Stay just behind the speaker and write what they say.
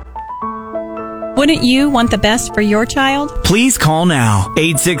Wouldn't you want the best for your child? Please call now.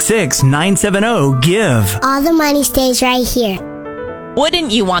 866-970-GIVE. All the money stays right here.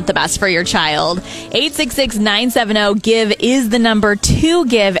 Wouldn't you want the best for your child? 866-970-GIVE is the number to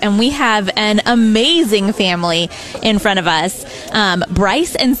give, and we have an amazing family in front of us.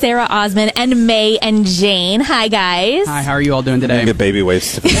 Bryce and Sarah Osmond and May and Jane. Hi, guys. Hi, how are you all doing today? Get baby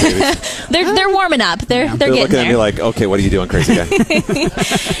waves to the babies. They're warming up. They're getting looking there. at me like, okay, what are you doing, crazy guy?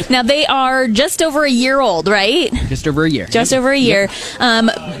 Now, they are just over a year old, right? Just over a year. Just over a year.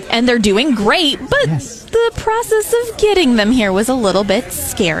 And they're doing great, but the process of getting them here was a little bit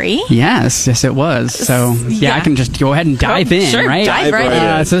scary. Yes, it was. So, I can just go ahead and dive in, sure, right? Dive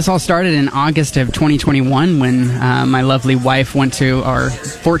right in. So this all started in August of 2021 when my lovely wife went to our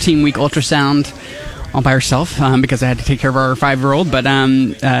 14-week ultrasound all by herself because I had to take care of our 5-year-old. But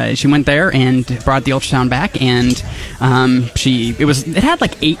she went there and brought the ultrasound back, and it had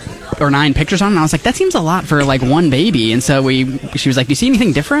like 8 or 9 pictures on it, and I was like, that seems a lot for like one baby. And so she was like, do you see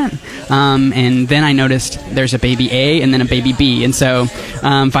anything different? And then I noticed there's a baby A and then a baby B, and so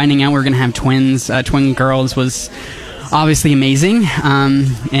finding out we were going to have twin girls was obviously amazing.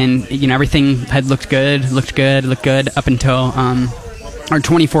 And everything had looked good up until our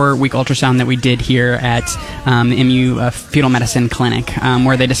 24-week ultrasound that we did here at the MU Fetal Medicine Clinic,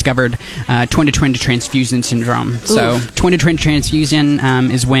 where they discovered twin-to-twin transfusion syndrome. Oof. So twin-to-twin transfusion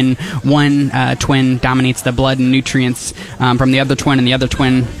is when one twin dominates the blood and nutrients from the other twin, and the other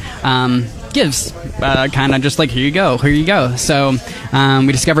twin gives kind of just like, here you go. So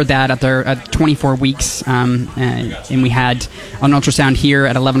we discovered that at 24 weeks, and we had an ultrasound here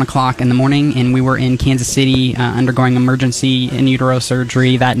at 11 o'clock in the morning, and we were in Kansas City undergoing emergency in utero surgery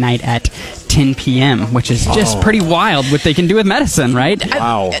that night at 10 p.m., which is just pretty wild what they can do with medicine, right?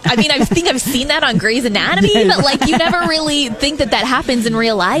 Wow. I mean, I think I've seen that on Grey's Anatomy, but like you never really think that happens in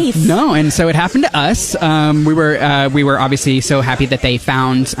real life. No, and so it happened to us. We were obviously so happy that they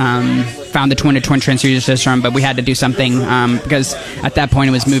found the twin-to-twin transfusion syndrome, but we had to do something because at that point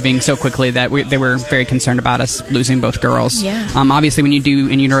it was moving so quickly that they were very concerned about us losing both girls. Yeah. Obviously, when you do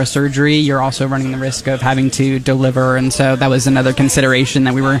in utero surgery, you're also running the risk of having to deliver, and so that was another consideration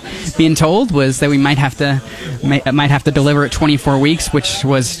that we were being told was that we might have to deliver at 24 weeks, which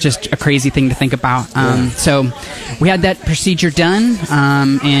was just a crazy thing to think about. So we had that procedure done,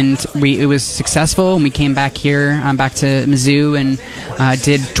 and it was successful, and we came back here, back to Mizzou, and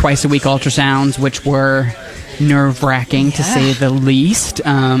did twice-a-week ultrasounds, which were nerve-wracking to say the least.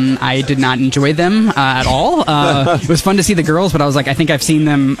 I did not enjoy them at all. It was fun to see the girls, but I was like, I think I've seen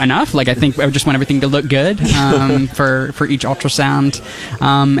them enough. Like, I think I just want everything to look good for each ultrasound.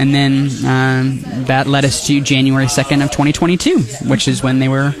 And then that led us to January 2nd of 2022, which is when they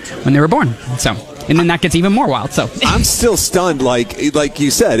were born. So. And then that gets even more wild. So I'm still stunned. Like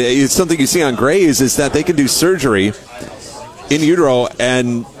you said, it's something you see on Grey's is that they can do surgery in utero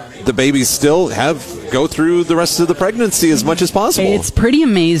and the babies still go through the rest of the pregnancy as much as possible. It's pretty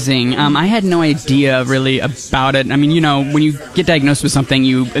amazing. I had no idea really about it. I mean, when you get diagnosed with something,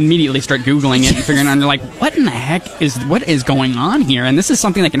 you immediately start Googling it and figuring out, and you're like, what in the heck what is going on here? And this is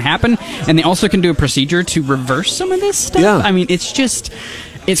something that can happen. And they also can do a procedure to reverse some of this stuff. Yeah. I mean, it's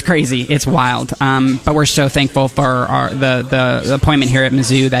crazy. It's wild. But we're so thankful for the appointment here at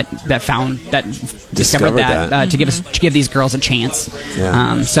Mizzou that discovered that. To give these girls a chance.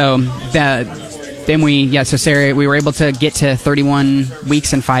 Yeah. So Sarah, we were able to get to 31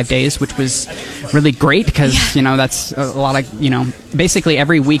 weeks and 5 days, which was really great because, that's a lot of, basically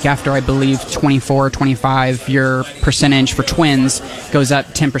every week after, I believe, 24, 25, your percentage for twins goes up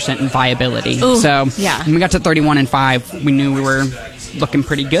 10% in viability. Ooh, so yeah. When we got to 31 and 5, we knew we were looking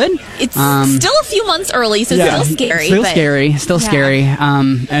pretty good. It's still a few months early, so still scary. Still scary.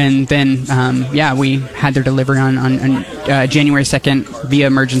 And then, we had their delivery on January 2nd via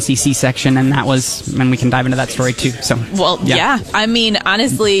emergency C-section, and that was, and we can dive into that story too. So, I mean,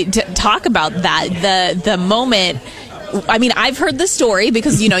 honestly, to talk about that, the moment. I mean, I've heard the story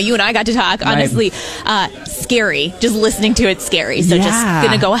because, you and I got to talk. Honestly, scary. Just listening to it's scary. So just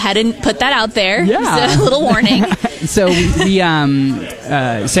going to go ahead and put that out there. Yeah. Just a little warning. So we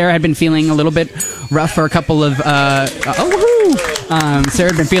Sarah had been feeling a little bit rough for a couple of Sarah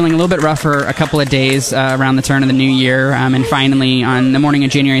had been feeling a little bit rough for a couple of days around the turn of the new year, and finally on the morning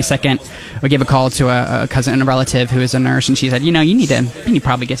of January 2nd, we gave a call to a cousin and a relative who is a nurse, and she said, you need to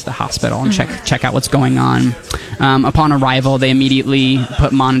probably get to the hospital and check out what's going on. Upon arrival, they immediately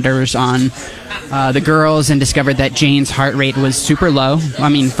put monitors on the girls and discovered that Jane's heart rate was super low. I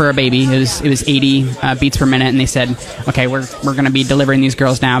mean, for a baby, it was 80 beats per minute, and they said okay, we're going to be delivering these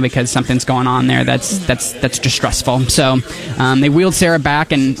girls now because something's going on there that's distressful. So they wheeled Sarah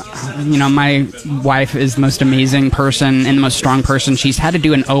back, and my wife is the most amazing person and the most strong person. She's had to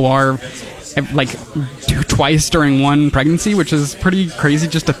do an OR like twice during one pregnancy, which is pretty crazy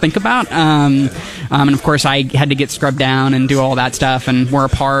just to think about. And of course I had to get scrubbed down and do all that stuff, and we're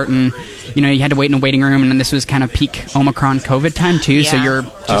apart, and you had to wait in a waiting room, and this was kind of peak Omicron COVID time too. So you're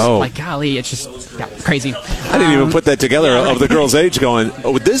just like, golly, it's just crazy. I didn't even put that together of the girl's age going,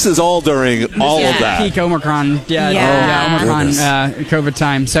 this is all during all of that. Peak Omicron. Omicron COVID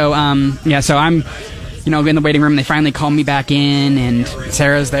time. So so I'm in the waiting room. They finally call me back in, and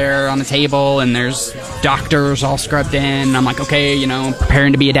Sarah's there on the table, and there's doctors all scrubbed in. I'm like, okay,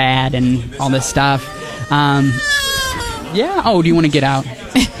 preparing to be a dad and all this stuff. Do you want to get out?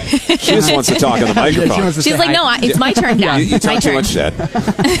 She just wants to talk on the microphone. She's like, no, it's my turn now. You talk too much,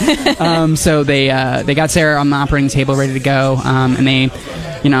 Dad. So they got Sarah on the operating table ready to go, and they,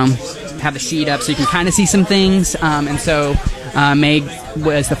 have the sheet up so you can kind of see some things. And so Meg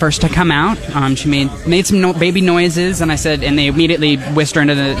was the first to come out. She made some baby noises, and they immediately whisked her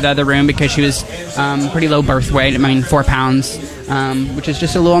into the other room because she was pretty low birth weight. 4 pounds, which is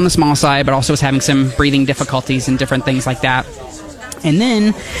just a little on the small side, but also was having some breathing difficulties and different things like that. And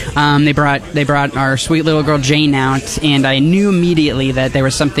then they brought our sweet little girl Jane out, and I knew immediately that there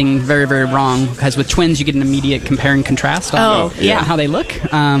was something very, very wrong, because with twins you get an immediate compare and contrast on how they look.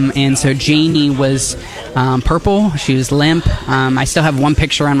 And so Janie was purple. She was limp. I still have one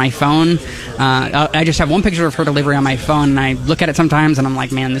picture on my phone. I just have one picture of her delivery on my phone, and I look at it sometimes, and I'm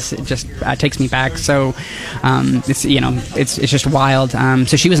like, man, this just takes me back. So it's just wild.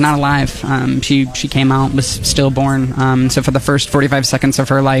 So she was not alive. She came out, was stillborn. So for the first 45 seconds of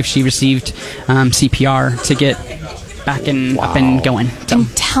her life, she received CPR to get back and up and going. So.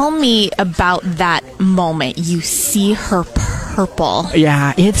 And tell me about that moment. You see her purple.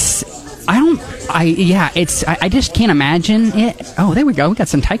 Yeah, I just can't imagine it. Oh, there we go. We got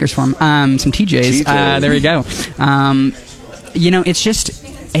some Tigers for him. Some TJs. There we go.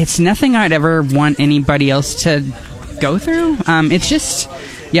 It's nothing I'd ever want anybody else to go through.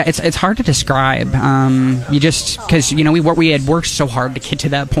 It's hard to describe. Because we had worked so hard to get to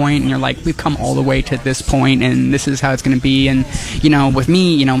that point, and you're like, we've come all the way to this point, and this is how it's going to be. And with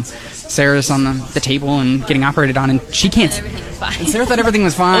me, Sarah's on the table and getting operated on, and she can't. And Sarah thought everything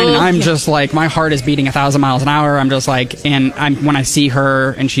was fine, and I'm just like, my heart is beating 1,000 miles an hour. I'm just like, and when I see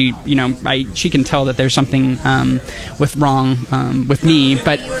her, and she, she can tell that there's something wrong with me.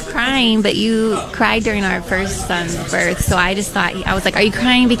 But you were crying, but you cried during our first son's birth, so I just thought, I was like, are you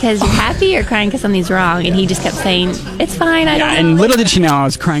crying because you're happy or crying because something's wrong? And he just kept saying, it's fine. I don't know. And little did she know I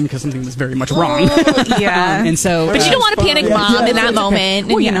was crying because something was very much wrong. And so, but you don't want to panic, Mom, in that moment.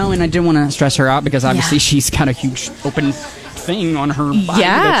 Well, and I didn't want to stress her out, because obviously she's got a huge open thing on her body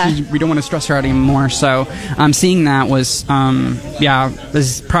that we don't want to stress her out anymore. So seeing that was is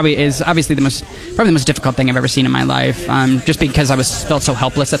obviously the most difficult thing I've ever seen in my life, just because I felt so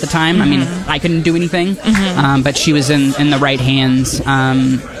helpless at the time. I mean, I couldn't do anything, but she was in the right hands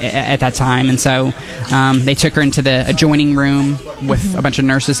at that time. And so they took her into the adjoining room with a bunch of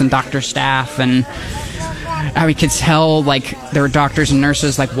nurses and doctor staff, and we could tell, like, there were doctors and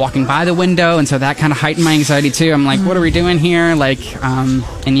nurses, like, walking by the window, and so that kind of heightened my anxiety, too. I'm like, what are we doing here? Like,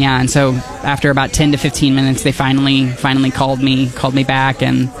 and so after about 10 to 15 minutes, they finally called me back,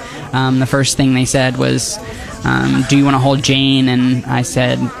 and the first thing they said was, do you want to hold Jane? And I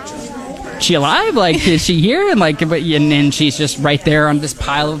said, she alive? Like, is she here? And and she's just right there on this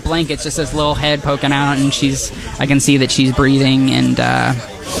pile of blankets, just this little head poking out, and I can see that she's breathing, and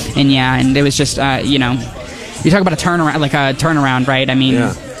it was just, you talk about a turnaround, right? I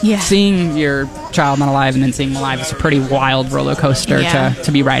mean, seeing your child not alive and then seeing them alive is a pretty wild roller coaster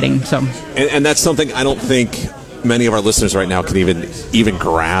to be riding. So, and that's something I don't think many of our listeners right now can even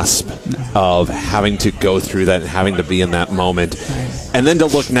grasp of having to go through that and having to be in that moment. And then to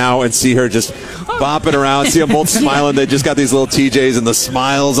look now and see her just bopping around, see them both smiling. They just got these little TJs and the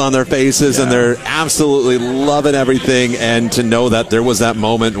smiles on their faces, and they're absolutely loving everything. And to know that there was that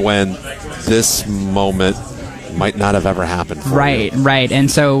moment when this moment might not have ever happened for you. Right. And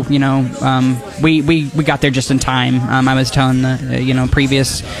so, we got there just in time. I was telling the,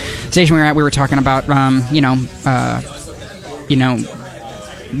 previous station we were at, we were talking about,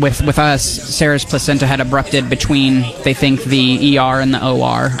 with us, Sarah's placenta had abrupted between, they think, the ER and the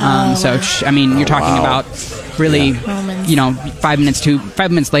OR. You're talking about really, 5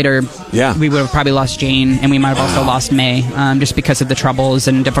 minutes later, we would have probably lost Jane, and we might have also lost May, just because of the troubles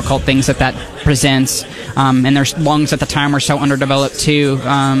and difficult things that presents. And their lungs at the time were so underdeveloped too.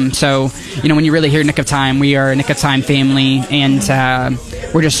 When you really hear Nick of Time, we are a Nick of Time family, and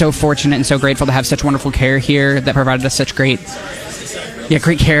we're just so fortunate and so grateful to have such wonderful care here that provided us such great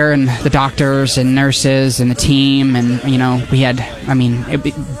care, and the doctors and nurses and the team. And being in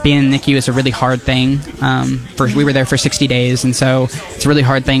NICU is a really hard thing. We were there for 60 days, and so it's a really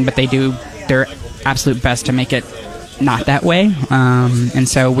hard thing, but they do their absolute best to make it not that way. And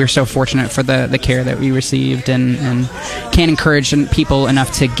so we're so fortunate for the care that we received, and can't encourage people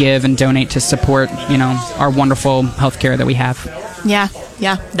enough to give and donate to support our wonderful health care that we have. Yeah,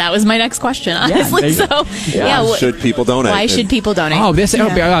 that was my next question, honestly. Should people donate? Why should people donate?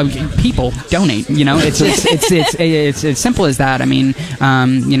 People donate. It's as simple as that. I mean,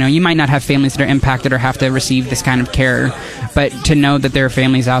 you might not have families that are impacted or have to receive this kind of care, but to know that there are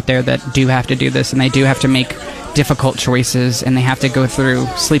families out there that do have to do this, and they do have to make difficult choices, and they have to go through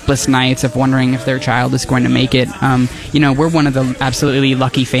sleepless nights of wondering if their child is going to make it. We're one of the absolutely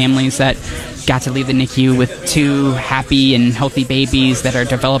lucky families that got to leave the NICU with 2 happy and healthy babies that are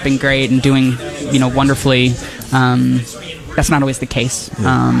developing great and doing, wonderfully. That's not always the case.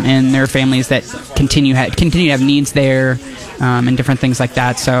 And there are families that continue to have needs there, and different things like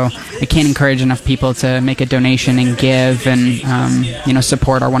that. So I can't encourage enough people to make a donation and give, and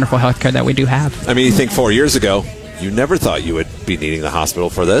support our wonderful healthcare that we do have. I mean, you think 4 years ago, you never thought you would be needing the hospital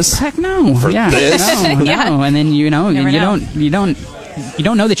for this. Heck no. For this? No. And then you don't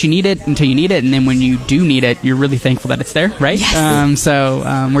know that you need it until you need it, and then when you do need it, you're really thankful that it's there, right? Yes.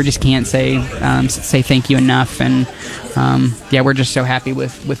 We just can't say thank you enough, and we're just so happy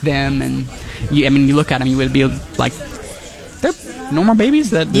with them. And you look at them, you would be like, they're normal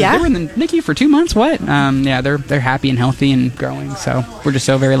babies that they were in the NICU for 2 months. What? They're happy and healthy and growing. So we're just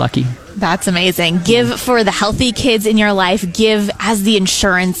so very lucky. That's amazing. Give for the healthy kids in your life. Give as the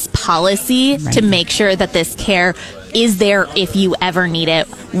insurance policy to make sure that this care is there if you ever need it.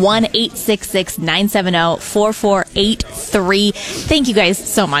 1-866-970-4483. Thank you guys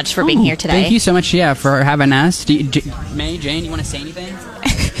so much for being here today. Thank you so much, for having us. May, Jane, you want to say anything?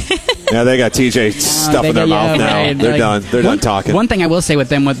 Yeah, they got TJ stuff in their mouth now. Right. They're done. They're done talking. One thing I will say with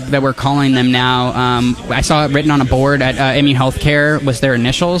them, that we're calling them now, I saw it written on a board at MU Healthcare was their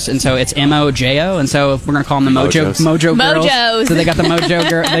initials, and so it's MOJO, and so we're going to call them the Mojo Girls. Mojos. So they got the Mojo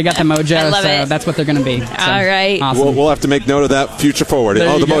girl. They got the Mojo. I love it. That's what they're going to be. So, all right. Awesome. We'll have to make note of that future forward. The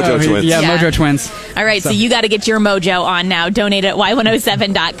Mojo Twins. Yeah, Mojo Twins. All right, so you got to get your mojo on now. Donate at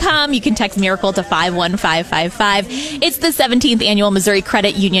y107.com. You can text MIRACLE to 51555. It's the 17th annual Missouri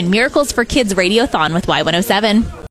Credit Union Miracles for Kids Radiothon with Y107.